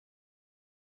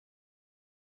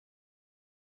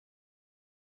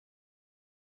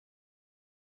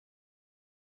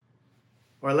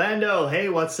Orlando, hey,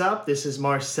 what's up? This is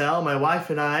Marcel. My wife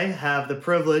and I have the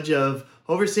privilege of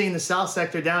overseeing the South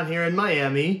Sector down here in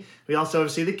Miami. We also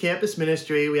oversee the campus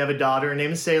ministry. We have a daughter. Her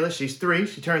name is Selah. She's 3.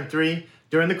 She turned 3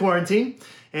 during the quarantine.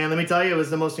 And let me tell you, it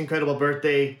was the most incredible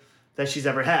birthday that she's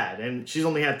ever had. And she's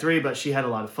only had 3, but she had a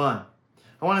lot of fun.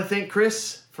 I want to thank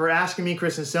Chris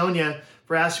and Sonia,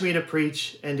 for asking me to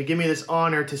preach and to give me this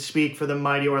honor to speak for the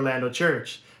mighty Orlando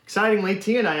Church. Excitingly,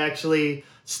 Tia and I actually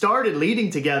started leading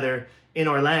together in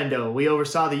Orlando. We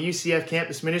oversaw the UCF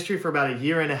campus ministry for about 1.5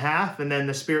 years, and then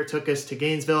the Spirit took us to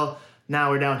Gainesville.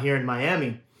 Now we're down here in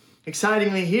Miami.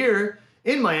 Excitingly, here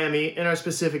in Miami, in our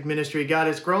specific ministry, God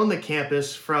has grown the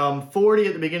campus from 40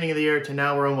 at the beginning of the year to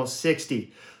now we're almost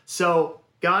 60. So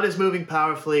God is moving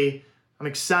powerfully. I'm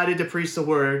excited to preach the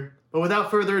word. But without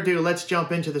further ado, let's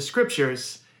jump into the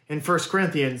scriptures in 1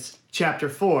 Corinthians chapter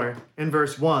 4 and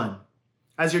verse 1.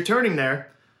 As you're turning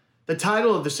there, the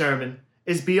title of the sermon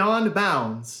is Beyond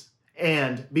Bounds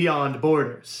and Beyond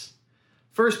Borders.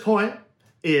 First point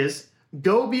is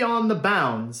go beyond the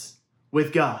bounds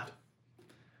with God.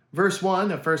 Verse 1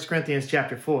 of 1 Corinthians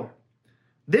chapter 4.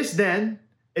 This then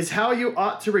is how you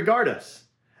ought to regard us,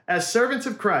 as servants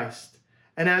of Christ,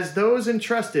 and as those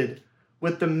entrusted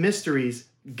with the mysteries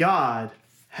God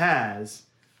has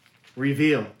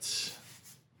revealed.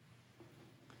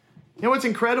 You know what's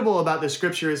incredible about this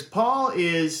scripture is Paul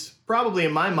is probably,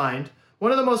 in my mind,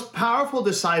 one of the most powerful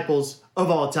disciples of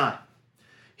all time.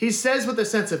 He says with a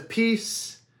sense of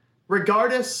peace,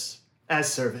 regard us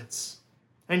as servants,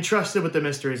 entrusted with the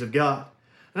mysteries of God.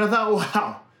 And I thought,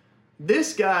 wow,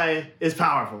 this guy is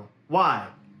powerful. Why?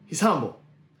 He's humble.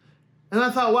 And I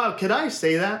thought, wow, could I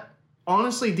say that?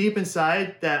 Honestly, deep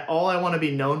inside, that all I want to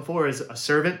be known for is a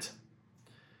servant.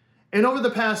 And over the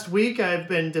past week, I've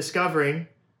been discovering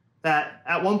that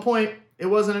at one point, it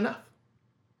wasn't enough.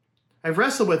 I've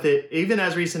wrestled with it even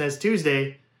as recent as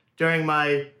Tuesday during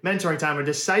my mentoring time or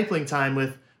discipling time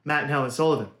with Matt and Helen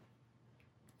Sullivan.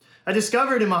 I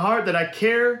discovered in my heart that I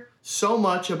care so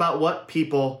much about what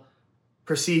people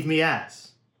perceive me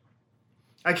as.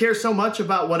 I care so much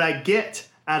about what I get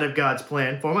out of God's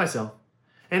plan for myself.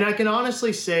 And I can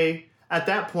honestly say at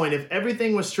that point, if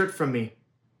everything was stripped from me,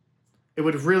 it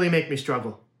would really make me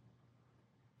struggle.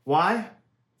 Why?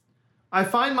 I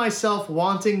find myself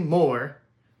wanting more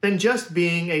than just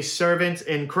being a servant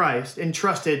in Christ,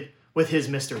 entrusted with his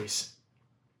mysteries.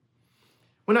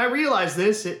 When I realized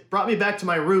this, it brought me back to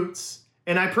my roots,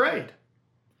 and I prayed.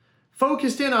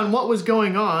 Focused in on what was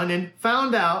going on, and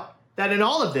found out that in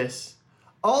all of this,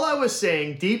 all I was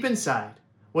saying deep inside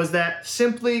was that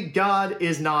simply God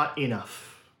is not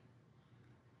enough.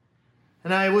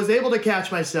 And I was able to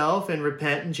catch myself and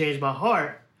repent and change my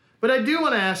heart. But I do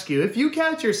want to ask you, if you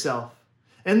catch yourself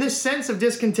in this sense of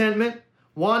discontentment,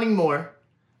 wanting more,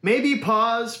 maybe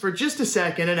pause for just a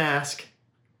second and ask,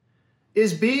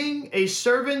 is being a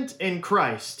servant in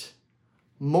Christ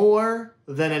more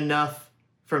than enough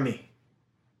for me?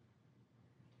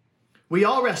 We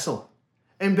all wrestle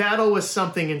and battle with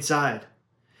something inside.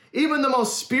 Even the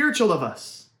most spiritual of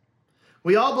us.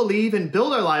 We all believe and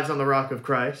build our lives on the rock of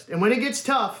Christ. And when it gets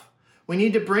tough, we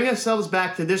need to bring ourselves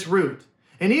back to this root.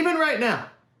 And even right now,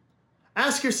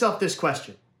 ask yourself this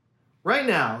question. Right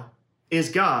now, is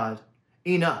God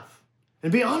enough?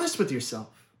 And be honest with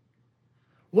yourself.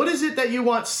 What is it that you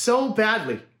want so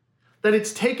badly that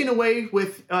it's taken away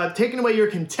your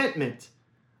contentment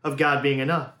of God being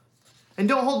enough? And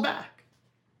don't hold back.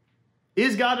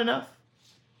 Is God enough?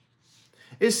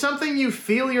 Is something you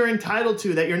feel you're entitled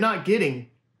to that you're not getting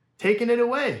taking it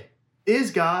away?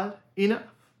 Is God enough?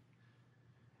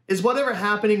 Is whatever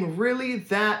happening really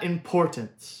that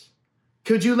important?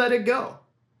 Could you let it go?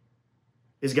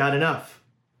 Is God enough?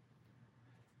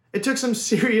 It took some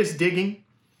serious digging.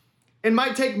 It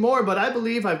might take more, but I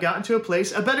believe I've gotten to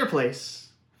a better place,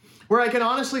 where I can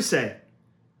honestly say,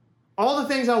 all the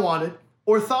things I wanted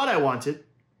or thought I wanted,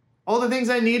 all the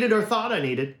things I needed or thought I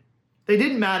needed, they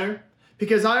didn't matter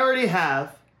because I already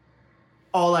have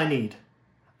all I need.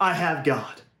 I have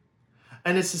God.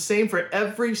 And it's the same for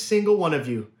every single one of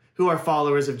you who are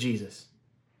followers of Jesus.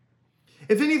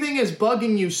 If anything is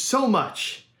bugging you so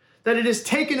much that it has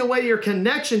taken away your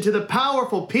connection to the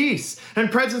powerful peace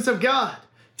and presence of God,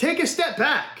 take a step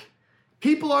back.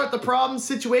 People aren't the problem.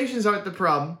 Situations aren't the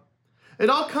problem.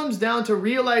 It all comes down to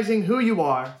realizing who you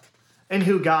are and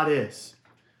who God is.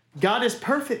 God is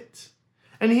perfect,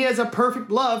 and he has a perfect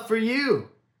love for you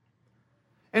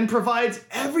and provides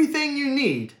everything you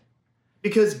need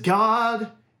because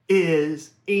God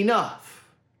is enough.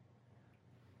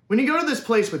 When you go to this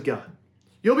place with God,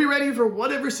 you'll be ready for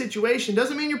whatever situation.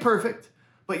 Doesn't mean you're perfect,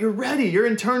 but you're ready. You're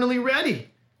internally ready.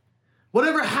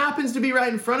 Whatever happens to be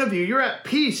right in front of you, you're at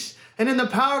peace and in the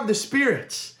power of the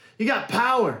Spirit. You got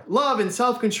power, love, and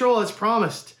self-control as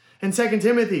promised in 2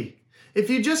 Timothy. If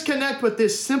you just connect with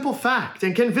this simple fact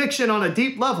and conviction on a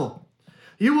deep level,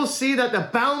 you will see that the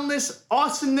boundless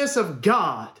awesomeness of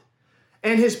God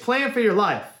and his plan for your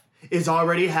life is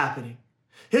already happening.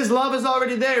 His love is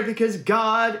already there because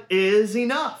God is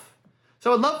enough.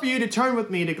 So I'd love for you to turn with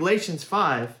me to Galatians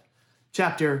 5,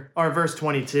 verse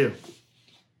 22. It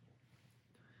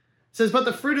says, but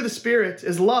the fruit of the Spirit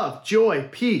is love, joy,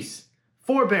 peace,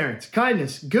 forbearance,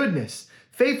 kindness, goodness,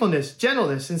 faithfulness,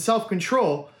 gentleness, and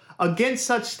self-control. Against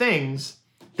such things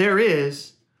there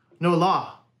is no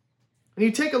law. And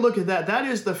you take a look at that. That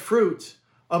is the fruit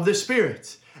of the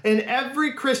Spirit. And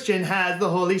every Christian has the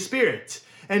Holy Spirit.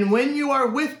 And when you are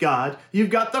with God, you've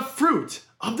got the fruit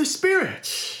of the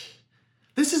Spirit.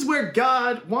 This is where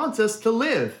God wants us to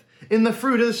live, in the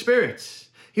fruit of the Spirit.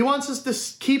 He wants us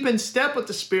to keep in step with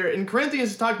the Spirit. In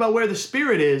Corinthians, talk about where the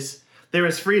Spirit is, there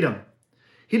is freedom.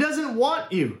 He doesn't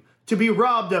want you to be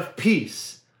robbed of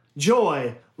peace,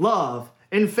 joy, love,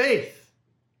 and faith.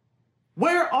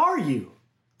 Where are you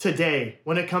today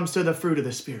when it comes to the fruit of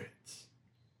the Spirit?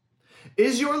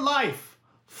 Is your life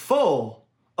full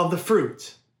of the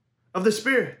fruit of the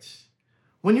Spirit?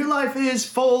 When your life is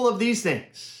full of these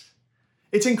things,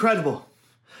 it's incredible.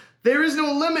 There is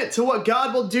no limit to what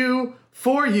God will do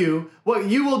for you, what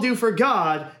you will do for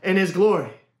God and his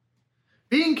glory.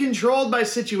 Being controlled by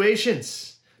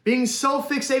situations, being so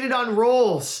fixated on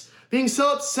roles, being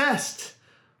so obsessed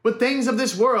with things of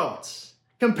this world,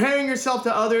 comparing yourself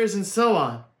to others and so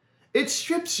on, it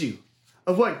strips you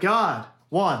of what God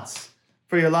wants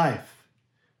for your life.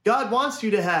 God wants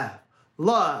you to have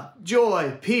love,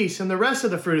 joy, peace, and the rest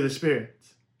of the fruit of the Spirit.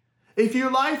 If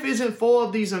your life isn't full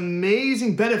of these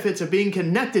amazing benefits of being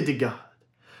connected to God,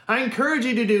 I encourage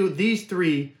you to do these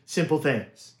 3 simple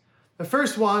things. The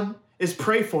first one is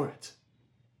pray for it.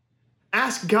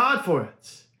 Ask God for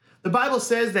it. The Bible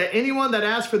says that anyone that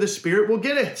asks for the Spirit will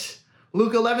get it.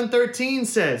 Luke 11:13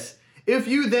 says, if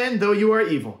you then, though you are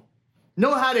evil,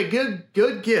 know how to give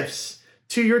good gifts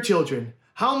to your children,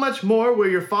 how much more will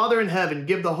your Father in heaven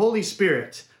give the Holy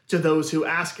Spirit to those who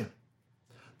ask him?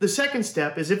 The second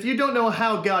step is if you don't know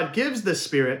how God gives the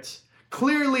Spirit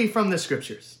clearly from the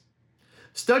Scriptures,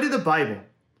 study the Bible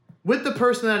with the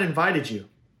person that invited you.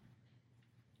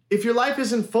 If your life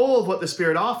isn't full of what the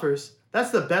Spirit offers,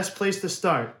 that's the best place to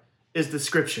start, is the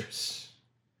Scriptures.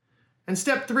 And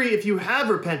step 3, if you have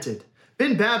repented,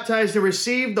 been baptized and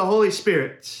received the Holy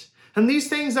Spirit, and these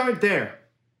things aren't there,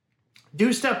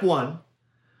 do step 1.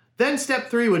 Then step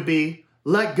 3 would be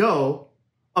let go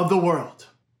of the world,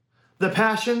 the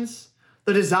passions,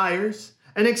 the desires,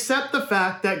 and accept the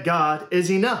fact that God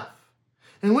is enough.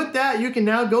 And with that, you can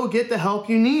now go get the help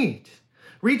you need.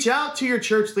 Reach out to your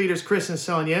church leaders, Chris and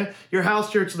Sonia, your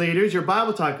house church leaders, your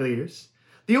Bible talk leaders.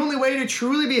 The only way to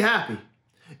truly be happy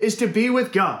is to be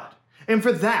with God, and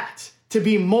for that to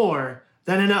be more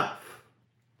than enough.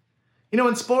 You know,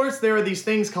 in sports, there are these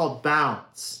things called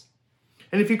bounds.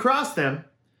 And if you cross them,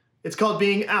 it's called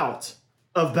being out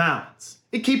of bounds.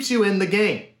 It keeps you in the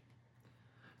game.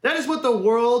 That is what the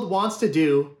world wants to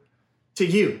do to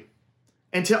you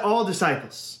and to all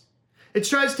disciples. It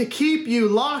tries to keep you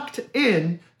locked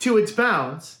in to its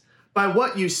bounds by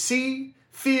what you see,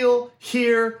 feel,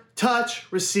 hear, touch,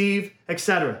 receive,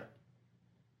 etc.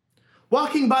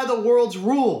 Walking by the world's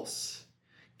rules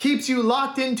keeps you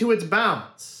locked into its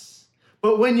bounds.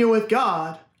 But when you're with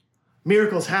God,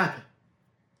 miracles happen.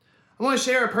 I want to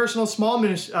share a personal small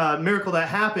miracle that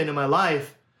happened in my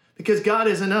life because God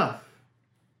is enough.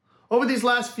 Over these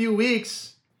last few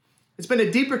weeks, it's been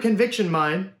a deeper conviction of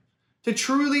mine to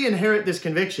truly inherit this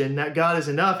conviction that God is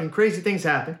enough, and crazy things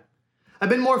happen. I've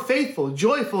been more faithful,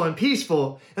 joyful, and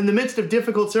peaceful in the midst of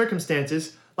difficult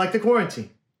circumstances like the quarantine.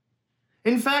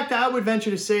 In fact, I would venture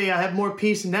to say I have more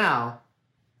peace now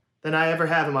than I ever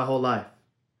have in my whole life.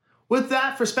 With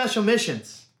that, for special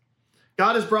missions,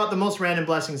 God has brought the most random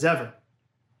blessings ever.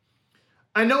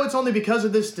 I know it's only because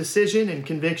of this decision and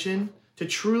conviction to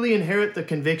truly inherit the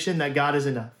conviction that God is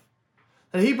enough,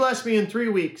 that he blessed me in 3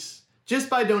 weeks just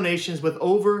by donations with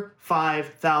over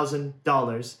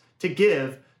 $5,000 to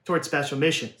give towards special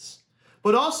missions.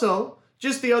 But also,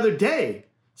 just the other day,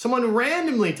 someone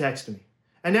randomly texted me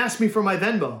and asked me for my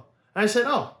Venmo. And I said,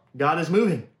 oh, God is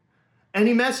moving. And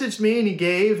he messaged me and he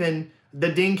gave, and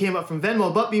the ding came up from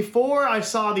Venmo. But before I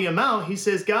saw the amount, he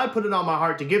says, God put it on my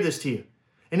heart to give this to you.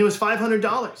 And it was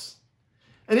 $500.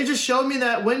 And it just showed me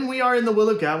that when we are in the will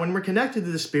of God, when we're connected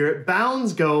to the Spirit,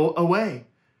 bounds go away.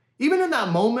 Even in that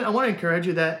moment, I want to encourage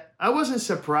you that I wasn't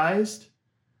surprised.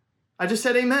 I just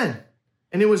said amen.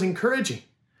 And it was encouraging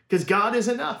because God is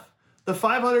enough. The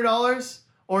 $500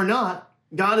 or not,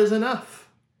 God is enough.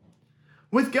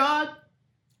 With God,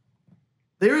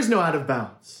 there is no out of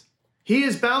bounds. He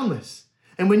is boundless.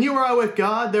 And when you are with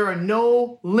God, there are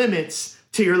no limits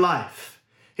to your life.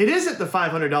 It isn't the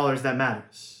 $500 that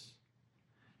matters.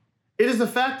 It is the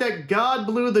fact that God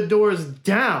blew the doors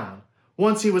down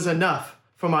once he was enough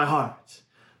for my heart.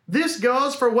 This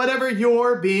goes for whatever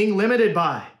you're being limited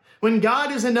by. When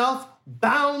God is enough,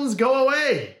 bounds go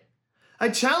away. I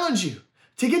challenge you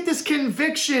to get this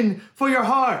conviction for your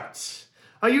heart.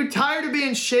 Are you tired of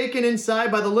being shaken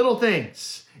inside by the little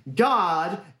things?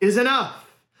 God is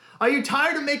enough. Are you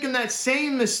tired of making that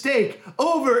same mistake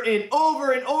over and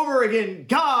over and over again?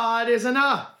 God is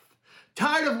enough.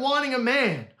 Tired of wanting a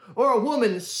man or a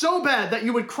woman so bad that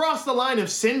you would cross the line of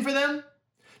sin for them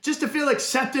just to feel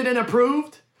accepted and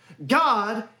approved?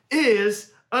 God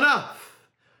is enough.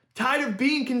 Tired of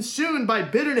being consumed by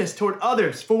bitterness toward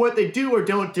others for what they do or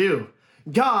don't do?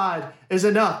 God is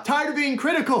enough. Tired of being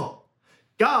critical?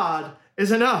 God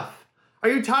is enough. Are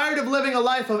you tired of living a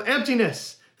life of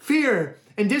emptiness, fear,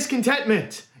 and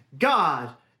discontentment?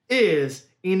 God is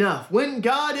enough. When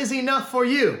God is enough for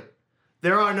you,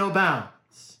 there are no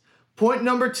bounds. Point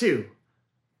number 2,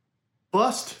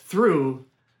 bust through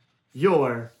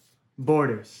your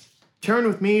borders. Turn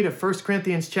with me to 1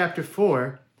 Corinthians chapter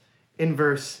 4 in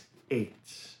verse 8.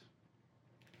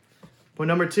 Point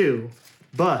number 2,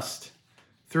 bust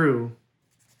through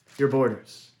your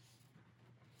borders.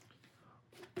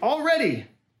 Already,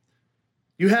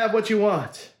 you have what you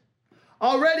want.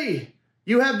 Already,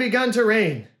 you have begun to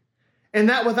reign, and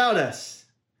that without us.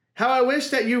 How I wish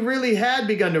that you really had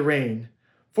begun to reign,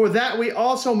 for that we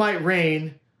also might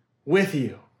reign with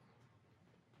you.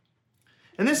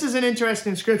 And this is an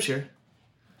interesting scripture.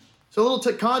 So a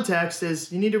little context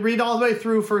is you need to read all the way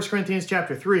through 1 Corinthians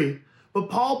chapter 3. But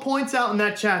Paul points out in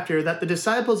that chapter that the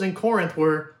disciples in Corinth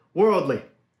were worldly.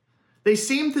 They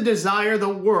seemed to desire the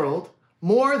world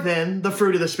more than the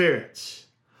fruit of the Spirit.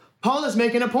 Paul is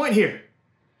making a point here.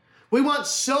 We want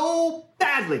so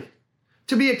badly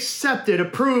to be accepted,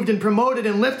 approved, and promoted,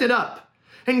 and lifted up,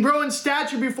 and grow in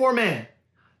stature before man,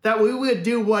 that we would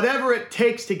do whatever it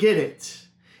takes to get it,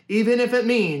 even if it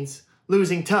means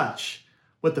losing touch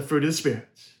with the fruit of the Spirit.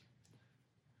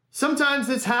 Sometimes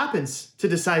this happens to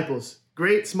disciples,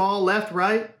 great, small, left,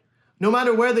 right, no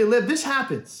matter where they live, this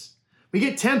happens. We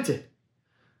get tempted.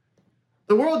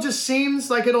 The world just seems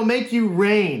like it'll make you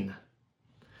reign.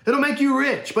 It'll make you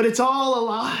rich, but it's all a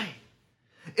lie.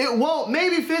 It won't,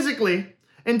 maybe physically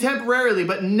and temporarily,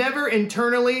 but never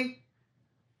internally,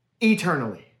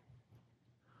 eternally.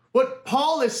 What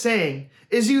Paul is saying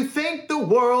is you think the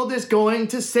world is going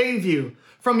to save you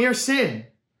from your sin,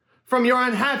 from your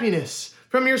unhappiness,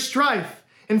 from your strife,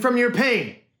 and from your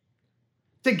pain.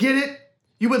 To get it,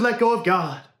 you would let go of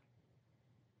God.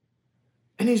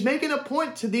 And he's making a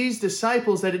point to these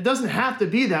disciples that it doesn't have to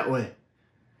be that way.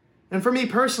 And for me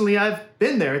personally, I've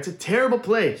been there. It's a terrible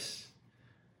place.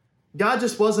 God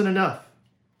just wasn't enough.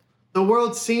 The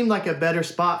world seemed like a better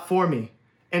spot for me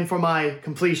and for my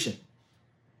completion.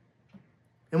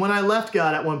 And when I left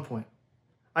God at one point,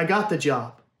 I got the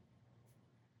job,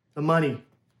 the money,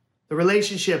 the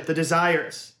relationship, the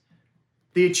desires,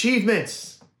 the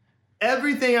achievements,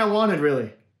 everything I wanted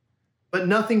really, but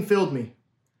nothing filled me.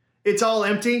 It's all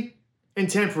empty and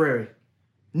temporary,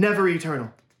 never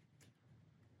eternal.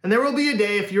 And there will be a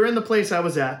day, if you're in the place I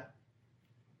was at,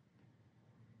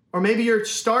 or maybe you're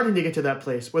starting to get to that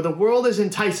place where the world is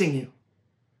enticing you,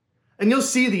 and you'll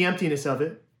see the emptiness of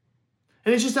it,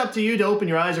 and it's just up to you to open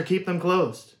your eyes or keep them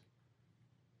closed.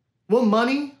 Will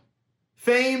money,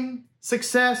 fame,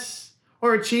 success,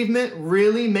 or achievement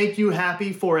really make you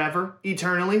happy forever,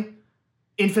 eternally,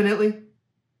 infinitely?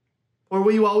 Or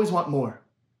will you always want more?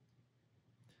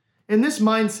 In this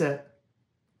mindset,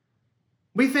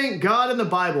 we think God and the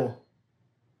Bible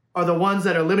are the ones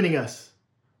that are limiting us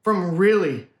from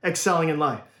really excelling in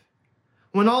life,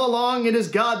 when all along it is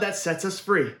God that sets us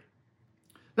free.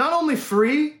 Not only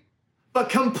free, but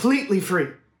completely free.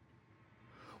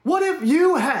 What if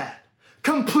you had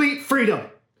complete freedom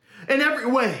in every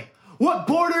way? What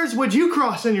borders would you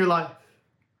cross in your life?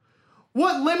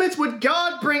 What limits would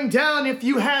God bring down if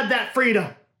you had that freedom?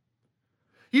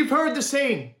 You've heard the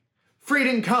saying,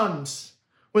 freedom comes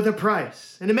with a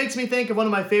price. And it makes me think of one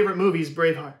of my favorite movies,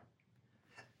 Braveheart.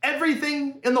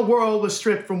 Everything in the world was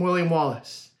stripped from William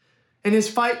Wallace. And his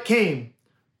fight came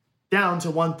down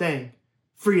to one thing,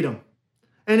 freedom.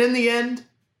 And in the end,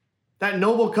 that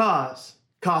noble cause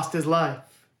cost his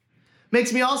life.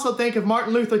 Makes me also think of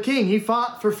Martin Luther King. He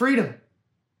fought for freedom.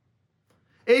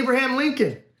 Abraham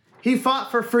Lincoln, he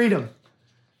fought for freedom.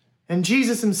 And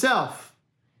Jesus himself,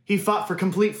 he fought for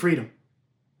complete freedom.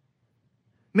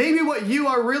 Maybe what you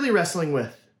are really wrestling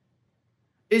with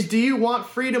is, do you want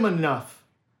freedom enough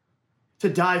to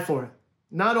die for it?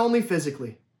 Not only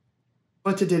physically,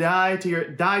 but to die to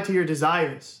your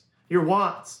desires, your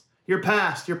wants, your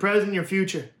past, your present, your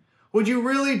future. Would you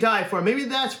really die for it? Maybe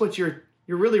that's what you're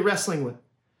really wrestling with.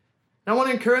 And I want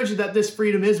to encourage you that this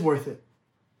freedom is worth it.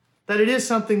 That it is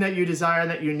something that you desire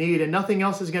and that you need, and nothing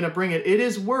else is going to bring it. It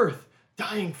is worth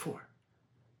dying for.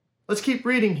 Let's keep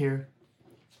reading here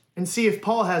and see if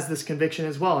Paul has this conviction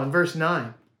as well in verse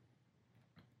 9.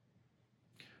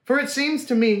 For it seems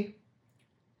to me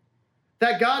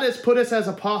that God has put us as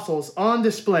apostles on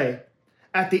display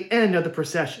at the end of the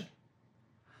procession,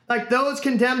 like those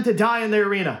condemned to die in the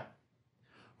arena.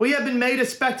 We have been made a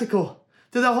spectacle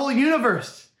to the whole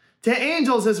universe, to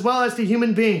angels as well as to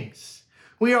human beings.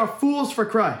 We are fools for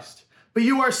Christ, but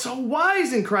you are so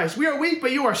wise in Christ. We are weak,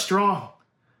 but you are strong.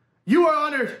 You are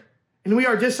honored, and we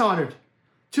are dishonored.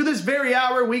 To this very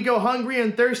hour, we go hungry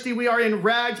and thirsty. We are in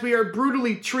rags. We are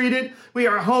brutally treated. We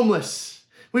are homeless.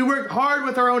 We work hard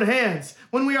with our own hands.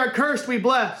 When we are cursed, we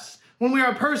bless. When we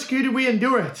are persecuted, we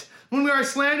endure it. When we are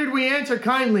slandered, we answer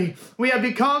kindly. We have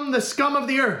become the scum of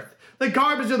the earth, the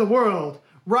garbage of the world,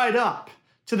 right up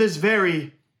to this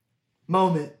very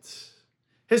moment.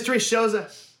 History shows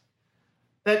us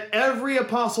that every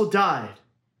apostle died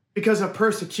because of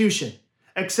persecution,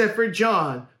 except for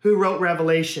John, who wrote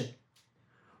Revelation.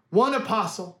 One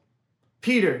apostle,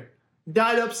 Peter,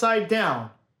 died upside down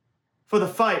for the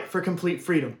fight for complete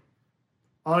freedom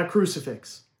on a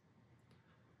crucifix.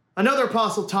 Another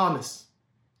apostle, Thomas,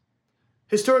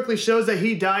 historically shows that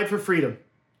he died for freedom,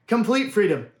 complete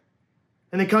freedom,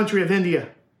 in the country of India.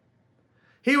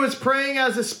 He was praying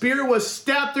as a spear was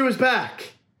stabbed through his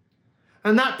back,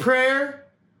 and that prayer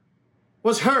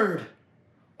was heard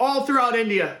all throughout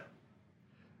India.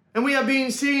 And we have been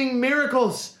seeing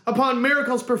miracles upon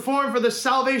miracles performed for the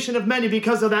salvation of many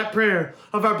because of that prayer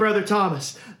of our brother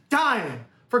Thomas, dying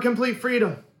for complete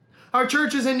freedom. Our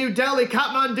churches in New Delhi,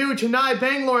 Kathmandu, Chennai,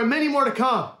 Bangalore, and many more to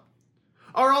come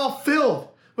are all filled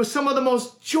with some of the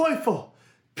most joyful,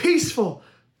 peaceful,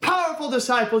 powerful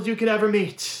disciples you could ever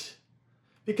meet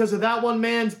because of that one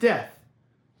man's death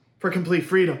for complete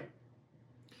freedom.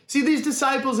 See, these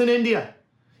disciples in India,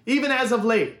 even as of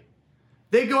late,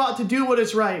 they go out to do what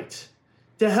is right,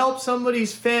 to help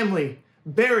somebody's family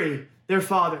bury their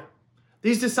father.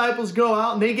 These disciples go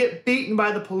out and they get beaten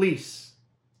by the police.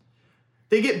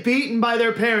 They get beaten by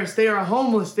their parents. They are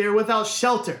homeless. They are without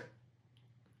shelter.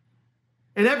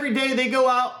 And every day they go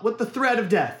out with the threat of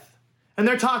death. And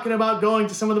they're talking about going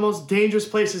to some of the most dangerous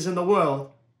places in the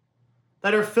world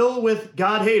that are filled with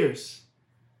God haters,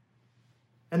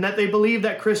 and that they believe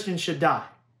that Christians should die.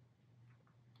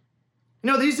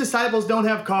 You know, these disciples don't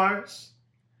have cars.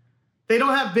 They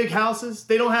don't have big houses.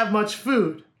 They don't have much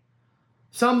food.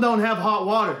 Some don't have hot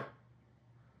water.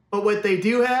 But what they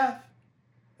do have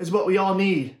is what we all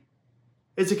need.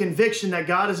 It's a conviction that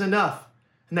God is enough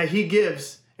and that he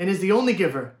gives and is the only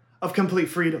giver of complete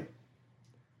freedom.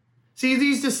 See,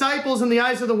 these disciples in the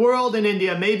eyes of the world in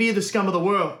India may be the scum of the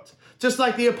world, just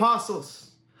like the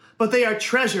apostles, but they are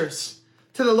treasures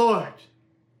to the Lord.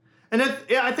 And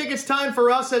I think it's time for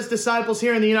us as disciples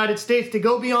here in the United States to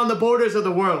go beyond the borders of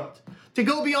the world, to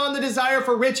go beyond the desire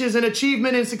for riches and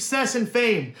achievement and success and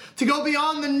fame, to go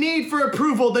beyond the need for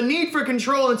approval, the need for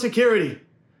control and security,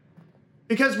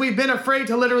 because we've been afraid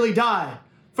to literally die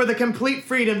for the complete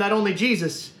freedom that only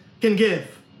Jesus can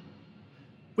give.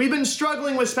 We've been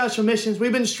struggling with special missions.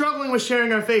 We've been struggling with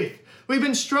sharing our faith. We've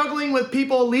been struggling with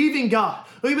people leaving God.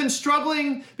 We've been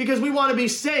struggling because we want to be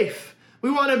safe.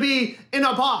 We want to be in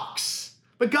a box.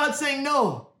 But God's saying,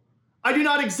 no, I do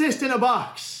not exist in a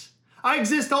box. I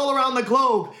exist all around the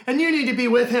globe, and you need to be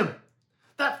with him.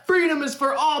 That freedom is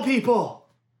for all people,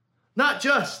 not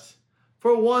just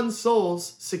for one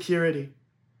soul's security,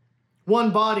 one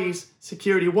body's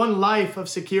security, one life of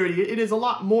security. It is a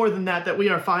lot more than that we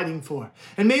are fighting for.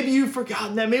 And maybe you've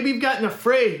forgotten that. Maybe you've gotten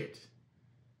afraid.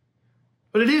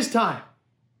 But it is time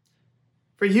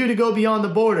for you to go beyond the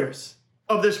borders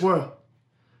of this world.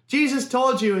 Jesus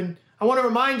told you, and I want to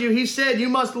remind you, he said you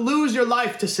must lose your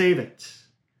life to save it.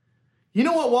 You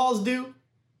know what walls do?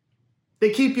 They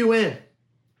keep you in.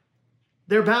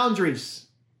 They're boundaries.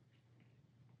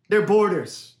 They're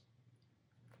borders.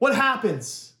 What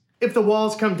happens if the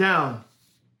walls come down?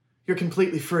 You're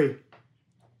completely free.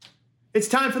 It's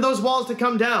time for those walls to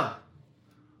come down.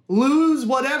 Lose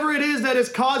whatever it is that is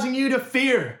causing you to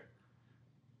fear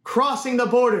crossing the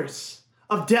borders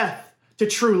of death to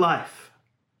true life.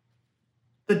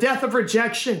 The death of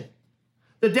rejection,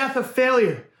 the death of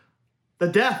failure, the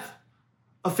death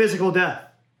of physical death.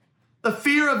 The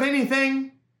fear of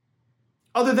anything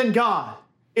other than God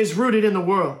is rooted in the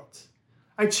world.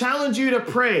 I challenge you to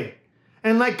pray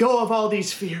and let go of all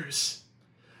these fears.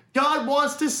 God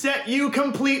wants to set you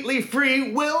completely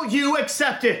free. Will you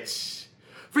accept it?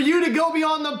 For you to go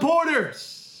beyond the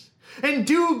borders and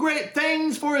do great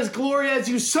things for His glory as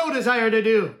you so desire to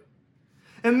do.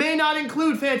 It may not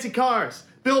include fancy cars,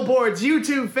 billboards,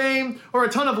 YouTube fame, or a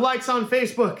ton of likes on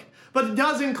Facebook, but it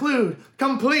does include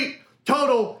complete,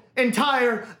 total,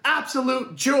 entire,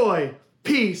 absolute joy,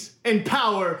 peace, and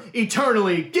power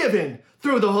eternally given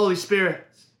through the Holy Spirit.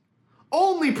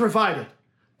 Only provided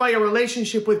by a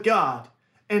relationship with God,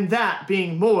 and that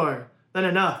being more than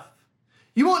enough.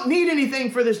 You won't need anything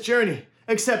for this journey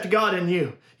except God and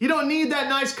you. You don't need that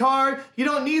nice car. You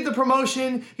don't need the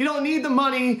promotion. You don't need the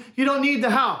money. You don't need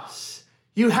the house.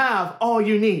 You have all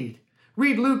you need.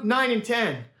 Read Luke 9 and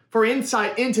 10 for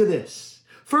insight into this.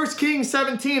 1 Kings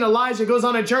 17, Elijah goes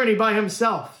on a journey by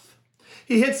himself.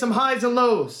 He hits some highs and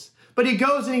lows, but he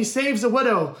goes and he saves a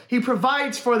widow. He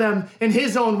provides for them in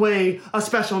his own way a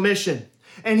special mission.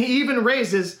 And he even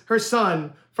raises her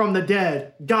son from the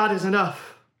dead. God is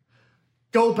enough.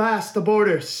 Go past the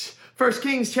borders. 1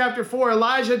 Kings chapter 4,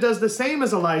 Elijah does the same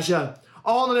as Elijah.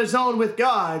 All on his own with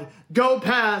God. Go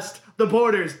past the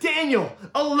borders. Daniel,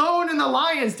 alone in the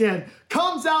lion's den,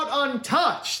 comes out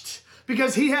untouched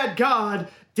because he had God.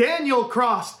 Daniel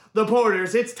crossed the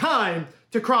borders. It's time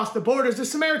to cross the borders. The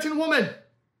Samaritan woman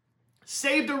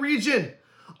saved a region,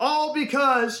 all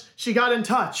because she got in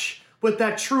touch with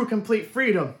that true, complete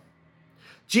freedom.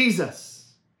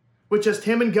 Jesus, with just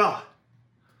Him and God,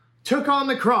 took on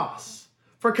the cross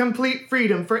for complete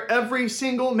freedom for every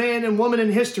single man and woman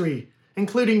in history,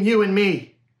 including you and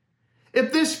me.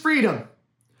 If this freedom,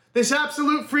 this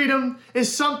absolute freedom,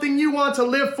 is something you want to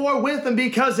live for, with, and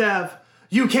because of,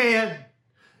 you can.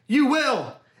 You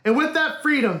will. And with that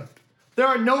freedom, there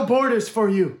are no borders for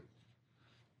you.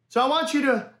 So I want you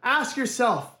to ask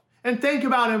yourself and think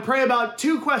about and pray about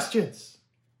two questions.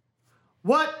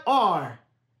 What are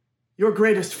your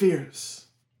greatest fears?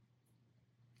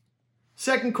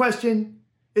 Second question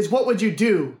is, what would you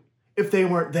do if they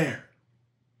weren't there?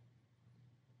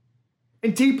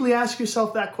 And deeply ask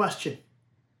yourself that question.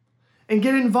 And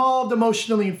get involved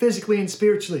emotionally and physically and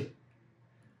spiritually.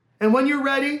 And when you're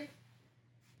ready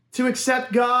to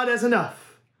accept God as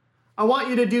enough, I want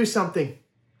you to do something.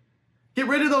 Get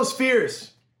rid of those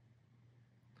fears.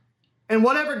 And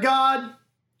whatever God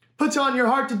puts on your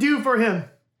heart to do for Him,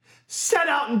 set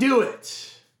out and do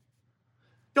it.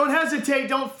 Don't hesitate,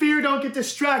 don't fear, don't get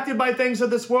distracted by things of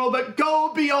this world, but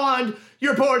go beyond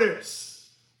your borders.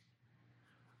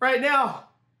 Right now,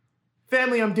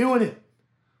 family, I'm doing it.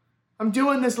 I'm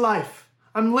doing this life.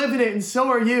 I'm living it, and so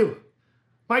are you.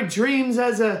 My dreams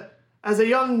as a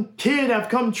young kid have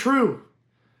come true.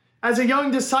 As a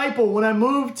young disciple, when I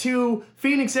moved to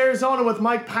Phoenix, Arizona with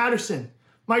Mike Patterson,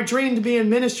 my dream to be in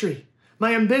ministry,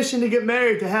 my ambition to get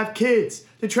married, to have kids,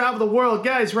 to travel the world.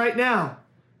 Guys, right now,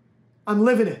 I'm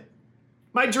living it.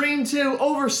 My dream to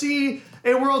oversee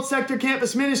a world sector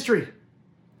campus ministry,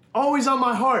 always on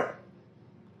my heart.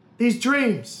 These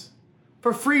dreams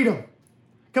for freedom,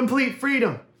 complete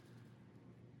freedom.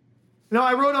 Now,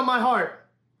 I wrote on my heart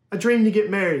a dream to get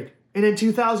married, and in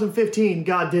 2015,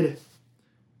 God did it.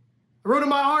 I wrote in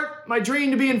my heart my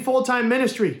dream to be in full-time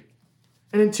ministry,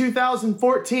 and in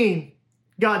 2014,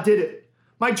 God did it.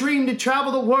 My dream to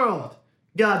travel the world,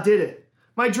 God did it.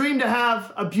 My dream to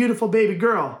have a beautiful baby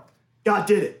girl, God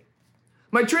did it.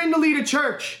 My dream to lead a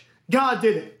church, God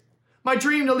did it. My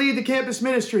dream to lead the campus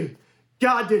ministry,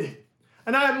 God did it.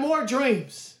 And I have more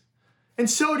dreams, and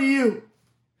so do you.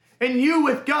 And you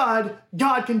with God,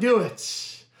 God can do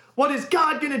it. What is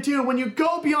God going to do when you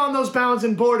go beyond those bounds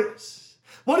and borders?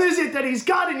 What is it that He's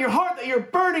got in your heart that you're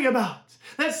burning about?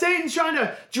 That Satan's trying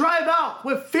to drive out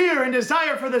with fear and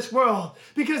desire for this world.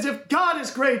 Because if God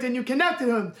is great and you connect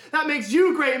to Him, that makes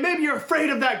you great. And maybe you're afraid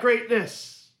of that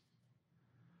greatness.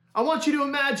 I want you to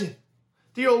imagine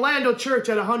the Orlando church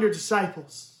at 100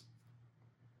 disciples.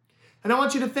 And I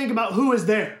want you to think about who is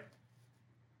there.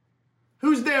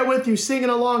 Who's there with you singing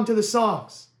along to the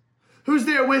songs? Who's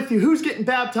there with you? Who's getting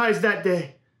baptized that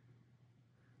day?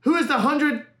 Who is the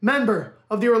 100th member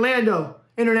of the Orlando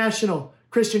International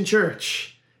Christian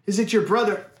Church? Is it your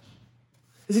brother?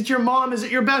 Is it your mom? Is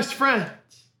it your best friend?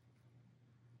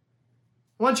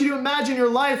 I want you to imagine your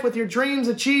life with your dreams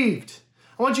achieved.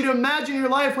 I want you to imagine your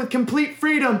life with complete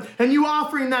freedom and you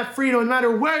offering that freedom no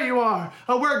matter where you are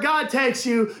or where God takes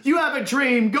you. You have a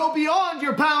dream. Go beyond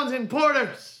your bounds and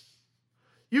borders.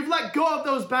 You've let go of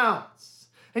those bounds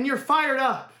and you're fired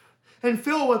up and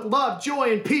filled with love,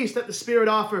 joy, and peace that the Spirit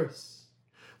offers.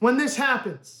 When this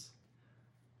happens,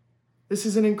 this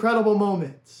is an incredible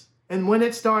moment. And when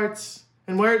it starts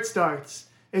and where it starts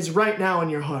is right now in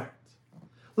your heart.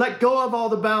 Let go of all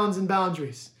the bounds and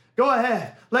boundaries. Go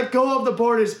ahead. Let go of the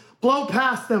borders. Blow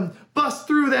past them. Bust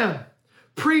through them.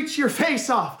 Preach your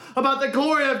face off about the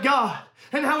glory of God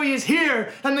and how He is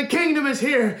here and the kingdom is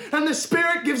here and the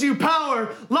Spirit gives you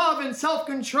power, love, and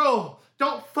self-control.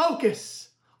 Don't focus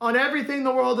on everything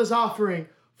the world is offering.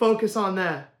 Focus on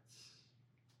that.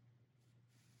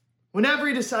 When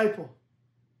every disciple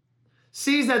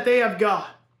sees that they have God,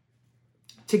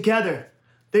 together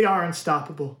they are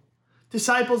unstoppable.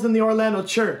 Disciples in the Orlando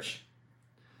church,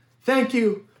 thank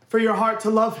you for your heart to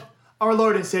love our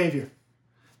Lord and Savior.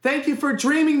 Thank you for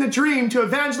dreaming the dream to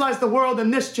evangelize the world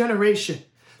in this generation.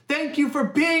 Thank you for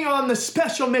being on the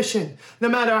special mission, no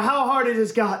matter how hard it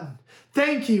has gotten.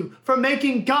 Thank you for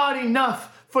making God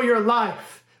enough for your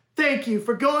life. Thank you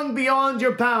for going beyond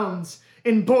your bounds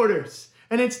and borders.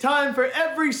 And it's time for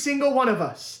every single one of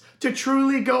us to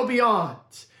truly go beyond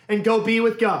and go be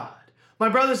with God. My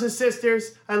brothers and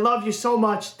sisters, I love you so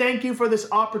much. Thank you for this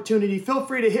opportunity. Feel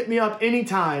free to hit me up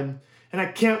anytime. And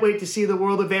I can't wait to see the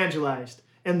world evangelized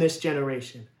in this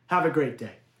generation. Have a great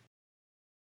day.